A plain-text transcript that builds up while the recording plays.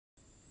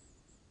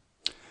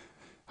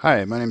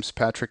Hi, my name is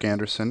Patrick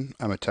Anderson.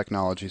 I'm a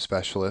technology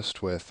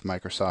specialist with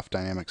Microsoft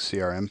Dynamics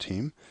CRM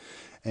team,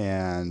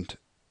 and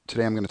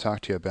today I'm going to talk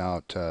to you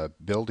about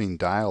building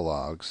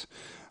dialogues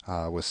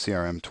with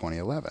CRM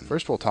 2011.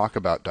 First, we'll talk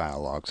about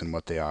dialogues and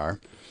what they are.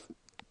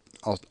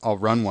 I'll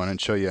run one and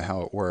show you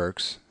how it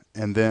works,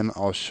 and then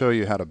I'll show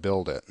you how to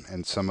build it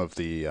and some of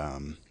the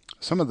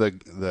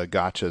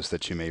gotchas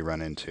that you may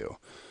run into.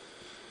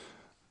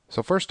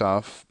 So first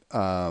off,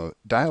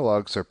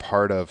 dialogues are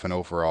part of an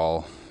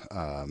overall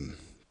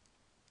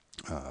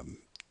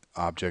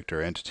object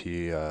or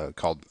entity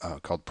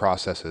called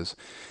processes,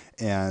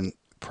 and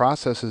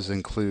processes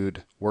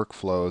include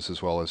workflows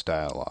as well as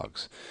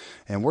dialogues.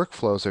 And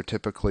workflows are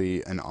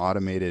typically an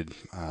automated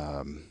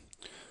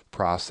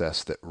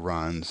process that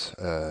runs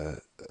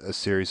a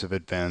series of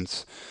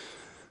events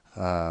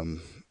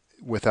um,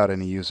 without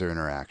any user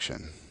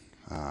interaction,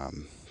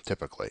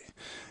 typically.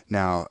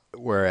 Now,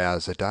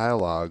 whereas a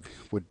dialogue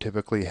would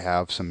typically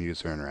have some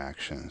user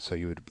interaction, so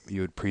you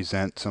would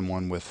present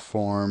someone with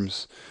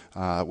forms,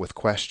 with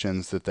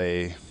questions that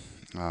they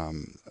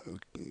um,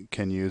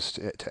 can use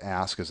to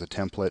ask as a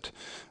template,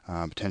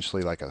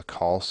 potentially like a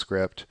call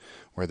script,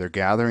 where they're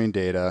gathering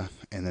data,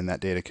 and then that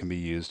data can be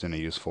used in a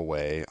useful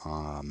way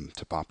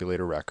to populate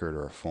a record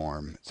or a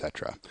form,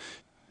 etc.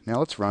 Now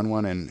let's run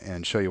one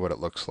and show you what it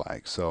looks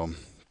like. So I'm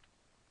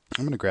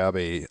going to grab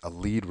a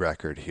lead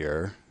record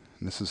here.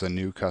 This is a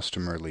new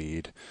customer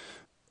lead,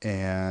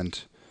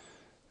 and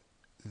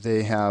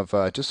they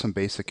have just some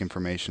basic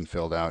information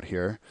filled out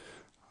here.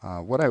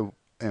 What I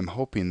am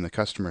hoping the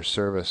customer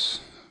service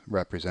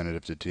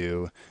representative to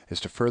do is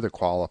to further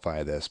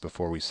qualify this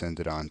before we send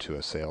it on to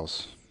a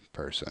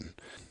salesperson.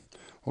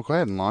 We'll go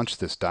ahead and launch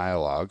this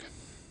dialog,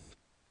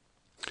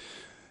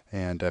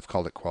 and I've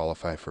called it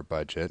qualify for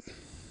budget.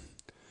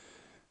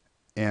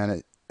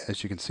 And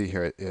as you can see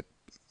here, it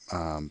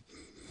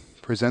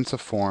presents a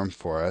form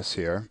for us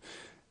here,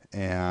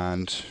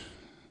 and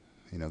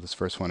this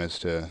first one is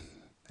to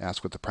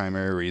ask what the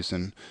primary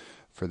reason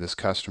for this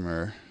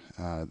customer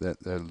that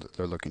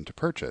they're looking to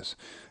purchase.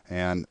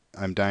 And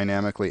I'm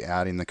dynamically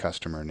adding the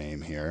customer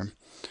name here.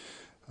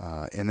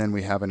 And then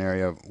we have an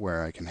area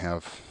where I can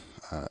have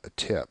a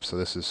tip. So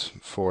this is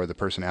for the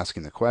person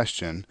asking the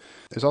question.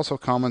 There's also a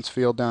comments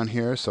field down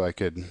here, so I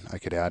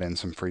could add in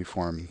some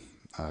free-form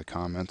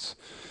comments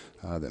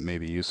that may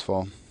be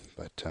useful.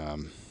 But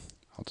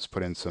I'll just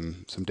put in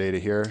some data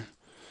here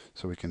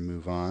so we can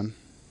move on.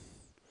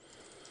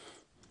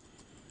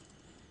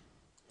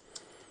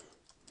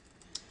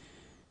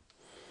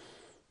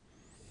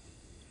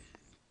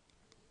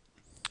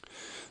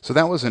 So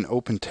that was an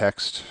open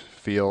text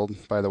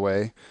field, by the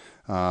way.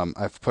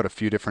 I've put a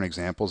few different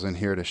examples in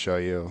here to show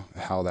you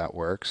how that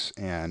works.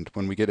 And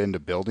when we get into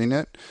building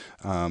it,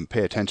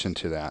 pay attention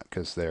to that,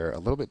 because they're a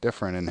little bit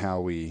different in how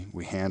we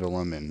handle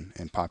them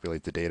and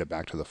populate the data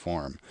back to the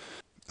form.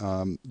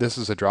 This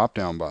is a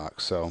drop-down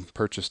box, so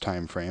purchase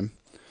time frame.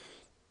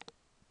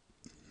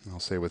 I'll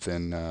say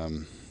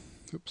within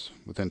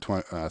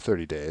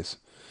 30 days.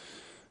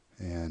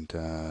 And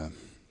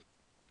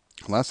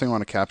last thing I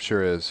want to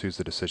capture is who's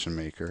the decision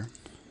maker.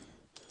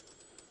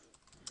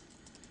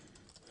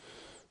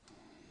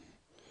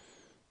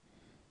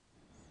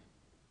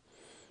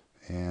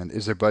 And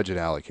is there budget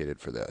allocated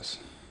for this?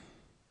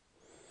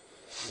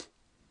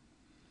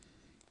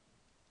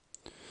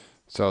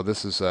 So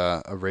this is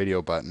a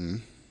radio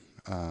button.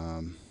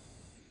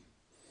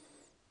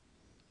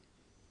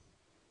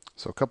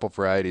 So a couple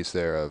varieties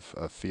there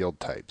of field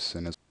types.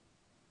 And as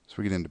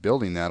we get into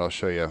building that, I'll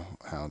show you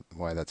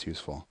why that's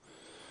useful.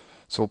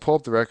 So we'll pull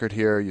up the record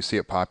here. You see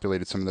it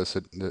populated some of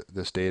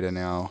this data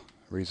now.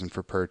 Reason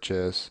for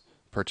purchase,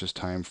 purchase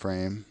time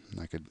frame.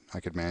 I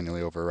could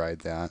manually override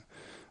that,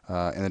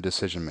 and the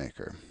decision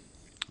maker.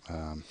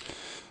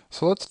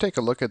 So let's take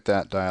a look at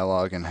that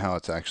dialog and how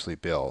it's actually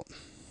built.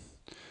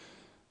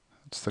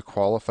 It's the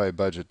qualify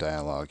budget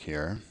dialog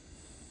here.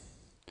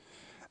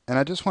 And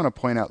I just want to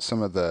point out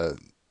some of the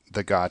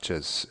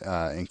gotchas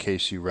in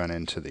case you run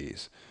into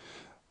these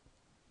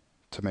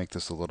to make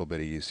this a little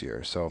bit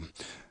easier. So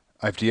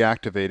I've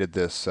deactivated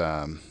this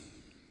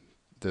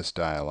this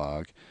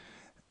dialog,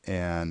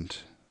 and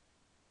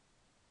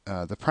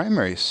the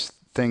primary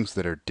things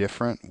that are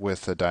different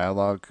with the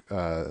dialog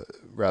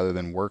rather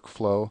than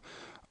workflow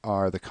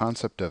are the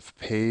concept of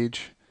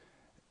page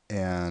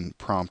and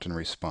prompt and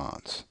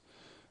response.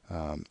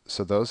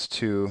 So those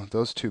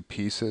two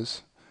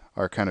pieces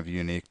are kind of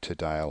unique to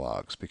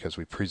dialogs because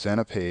we present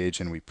a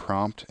page and we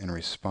prompt and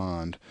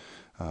respond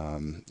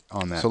on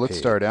that. So let's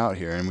start out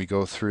here and we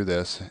go through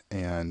this,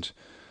 and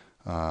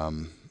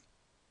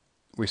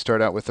we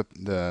start out with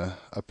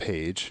a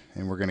page,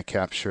 and we're going to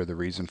capture the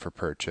reason for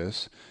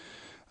purchase.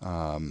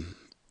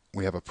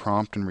 We have a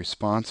prompt and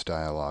response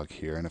dialog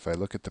here, and if I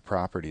look at the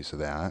properties of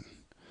that,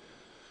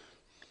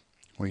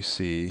 we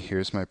see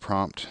here's my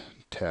prompt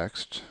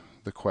text,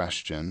 the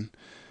question.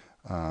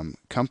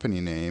 Company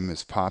name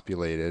is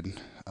populated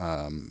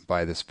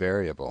by this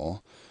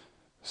variable.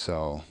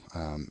 So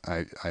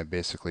I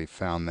basically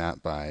found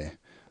that by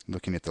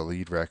looking at the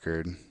lead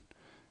record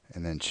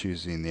and then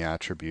choosing the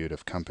attribute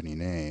of company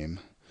name.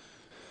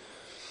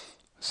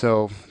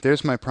 So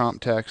there's my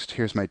prompt text.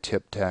 Here's my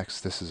tip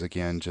text. This is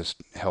again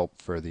just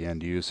help for the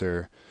end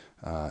user.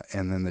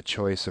 And then the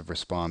choice of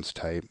response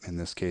type. In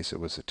this case, it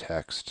was a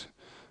text.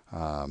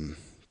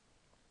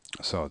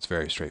 So it's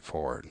very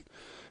straightforward.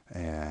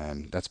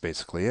 And that's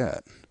basically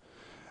it.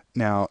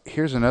 Now,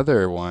 here's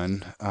another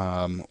one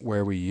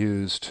where we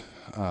used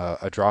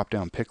a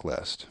drop-down pick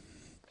list.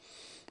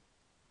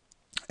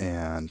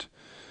 And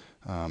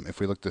if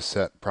we look to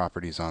set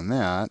properties on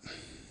that,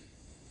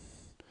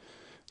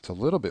 it's a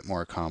little bit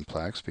more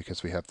complex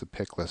because we have the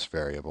pick list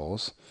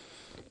variables.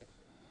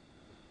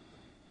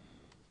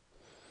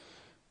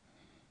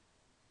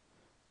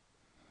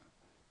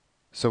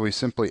 So we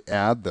simply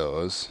add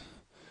those,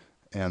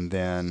 and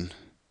then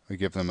we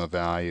give them a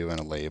value and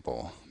a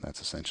label.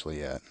 That's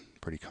essentially it.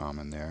 Pretty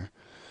common there.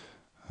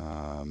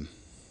 And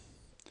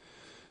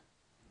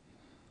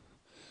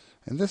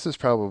this is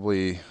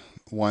probably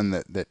one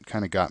that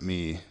kind of got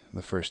me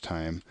the first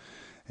time,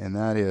 and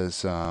that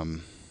is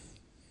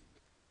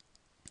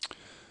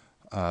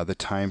the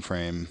time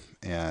frame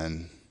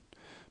and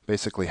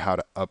basically how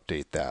to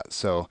update that.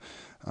 So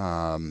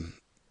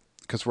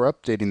because we're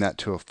updating that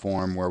to a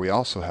form where we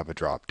also have a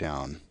drop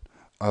down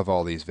of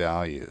all these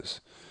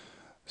values.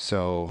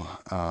 So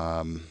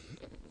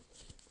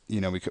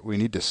we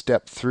need to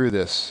step through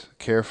this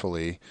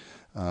carefully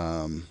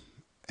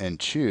and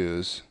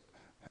choose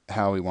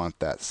how we want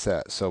that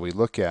set. So we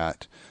look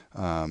at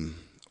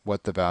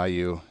what the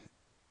value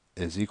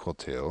is equal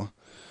to.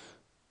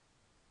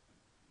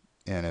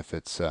 And if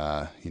it's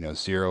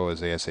 0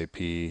 is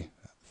ASAP,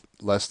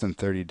 less than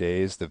 30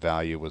 days, the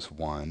value was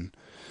 1.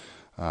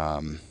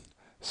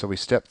 So we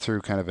step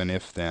through kind of an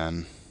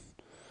if-then,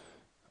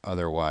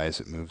 otherwise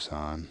it moves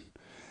on.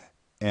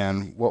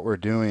 And what we're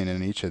doing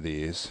in each of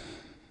these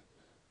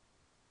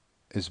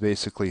is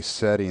basically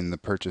setting the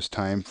purchase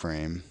time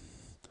frame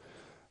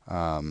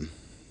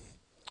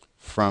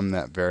from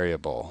that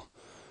variable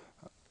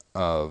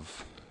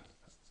of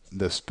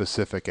the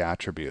specific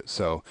attribute.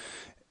 So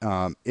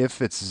if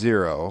it's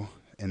 0,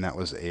 and that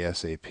was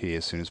ASAP,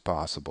 as soon as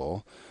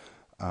possible,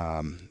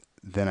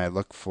 then I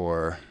look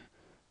for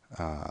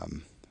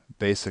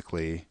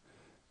basically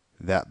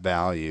that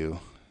value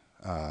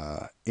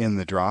in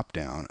the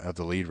drop-down of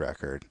the lead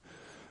record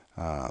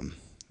and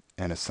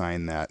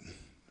assign that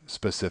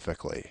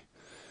specifically.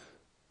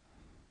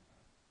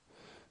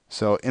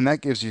 So, and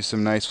that gives you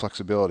some nice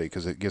flexibility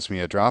because it gives me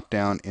a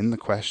drop-down in the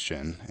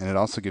question, and it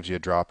also gives you a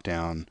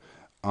drop-down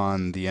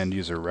on the end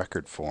user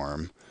record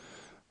form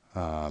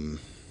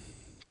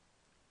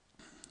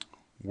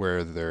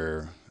where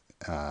they're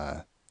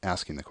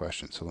asking the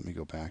question. So let me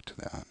go back to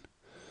that.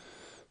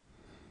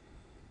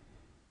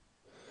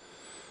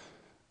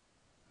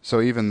 So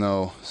even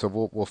though,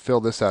 we'll fill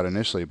this out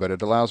initially, but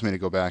it allows me to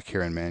go back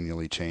here and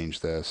manually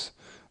change this.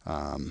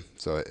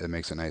 So it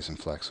makes it nice and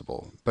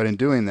flexible. But in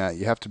doing that,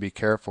 you have to be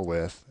careful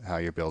with how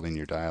you're building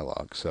your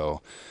dialogue.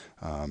 So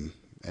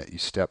you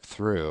step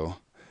through,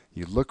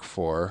 you look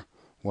for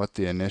what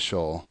the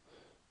initial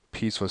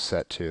piece was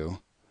set to,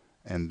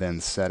 and then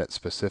set it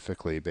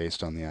specifically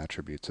based on the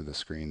attributes of the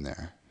screen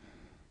there.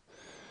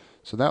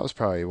 So that was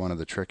probably one of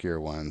the trickier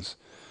ones.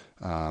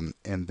 And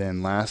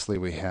then lastly,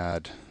 we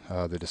had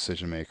the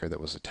decision maker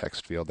that was a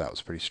text field. That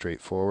was pretty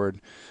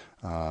straightforward.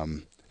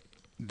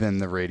 Then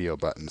the radio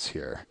buttons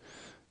here.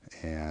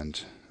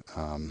 And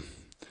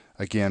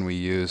again, we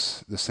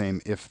use the same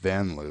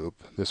if-then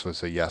loop. This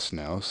was a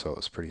yes-no, so it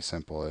was pretty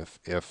simple. If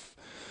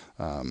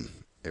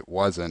it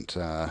wasn't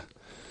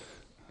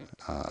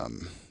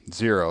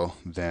 0,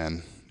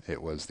 then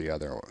it was the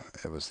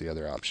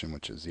other option,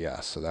 which is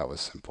yes. So that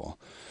was simple.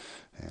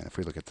 And if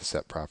we look at the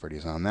set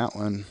properties on that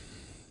one,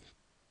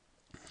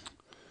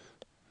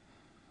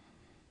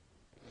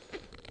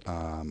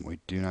 we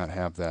do not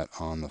have that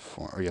on the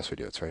form. Or yes, we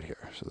do. It's right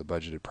here. So the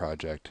budgeted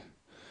project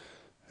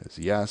is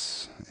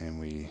yes, and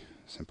we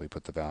simply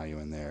put the value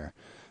in there.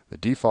 The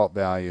default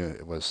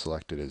value was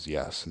selected as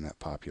yes, and that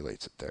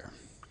populates it there.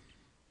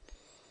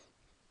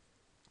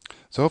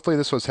 So hopefully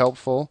this was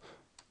helpful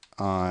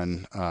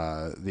on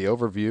the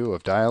overview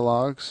of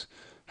dialogues,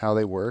 how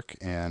they work,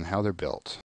 and how they're built.